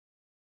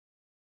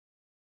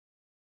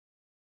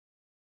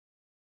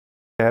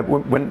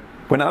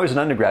When I was an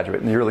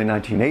undergraduate in the early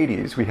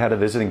 1980s, we had a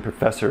visiting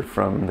professor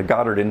from the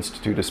Goddard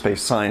Institute of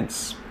Space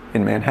Science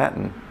in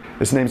Manhattan.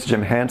 His name's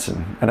Jim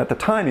Hansen, and at the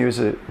time he was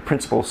a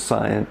principal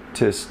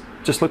scientist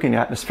just looking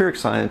at atmospheric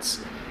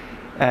science,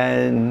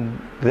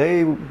 and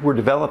they were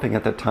developing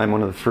at that time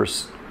one of the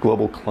first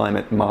global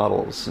climate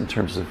models in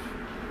terms of,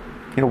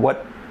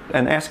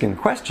 and asking the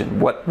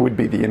question, what would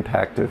be the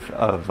impact of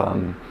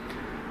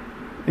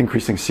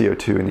increasing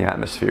CO2 in the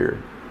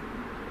atmosphere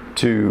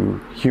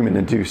to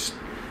human-induced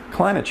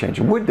climate change?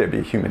 Would there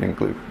be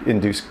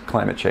human-induced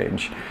climate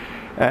change?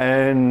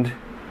 And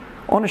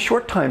on a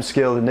short time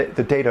scale,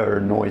 the data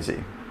are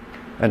noisy.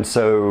 And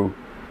so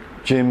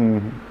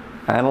Jim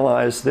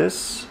analyzed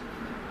this,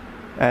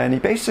 and he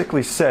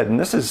basically said, and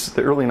this is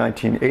the early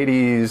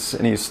 1980s,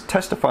 and he's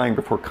testifying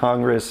before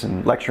Congress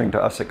and lecturing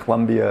to us at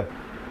Columbia.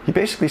 He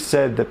basically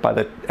said that by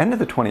the end of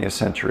the 20th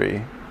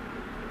century,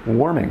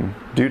 warming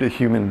due to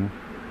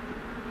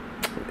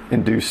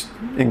human-induced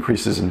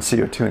increases in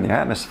CO2 in the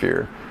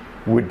atmosphere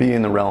would be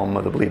in the realm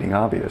of the bleeding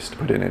obvious, to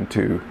put it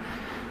into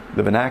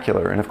the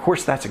vernacular. And of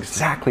course, that's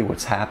exactly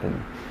what's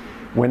happened.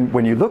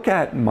 When you look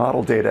at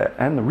model data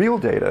and the real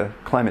data,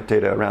 climate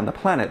data around the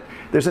planet,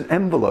 there's an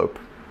envelope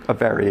of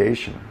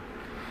variation.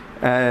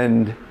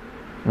 And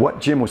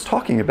what Jim was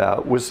talking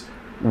about was,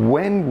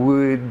 when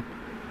would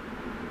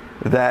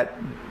that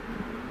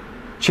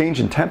change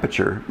in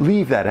temperature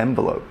leave that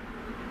envelope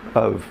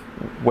of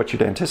what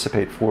you'd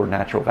anticipate for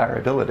natural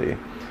variability?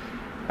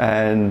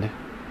 And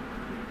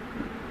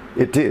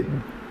it did.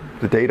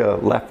 The data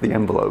left the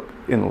envelope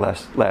in the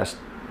last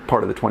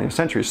part of the 20th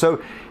century.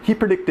 So he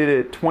predicted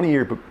it 20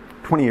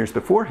 years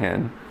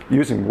beforehand,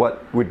 using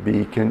what would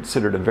be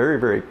considered a very,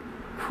 very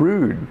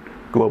crude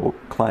global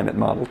climate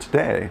model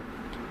today.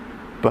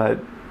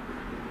 But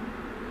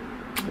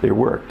it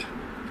worked,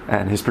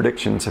 and his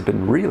predictions have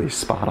been really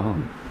spot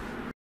on.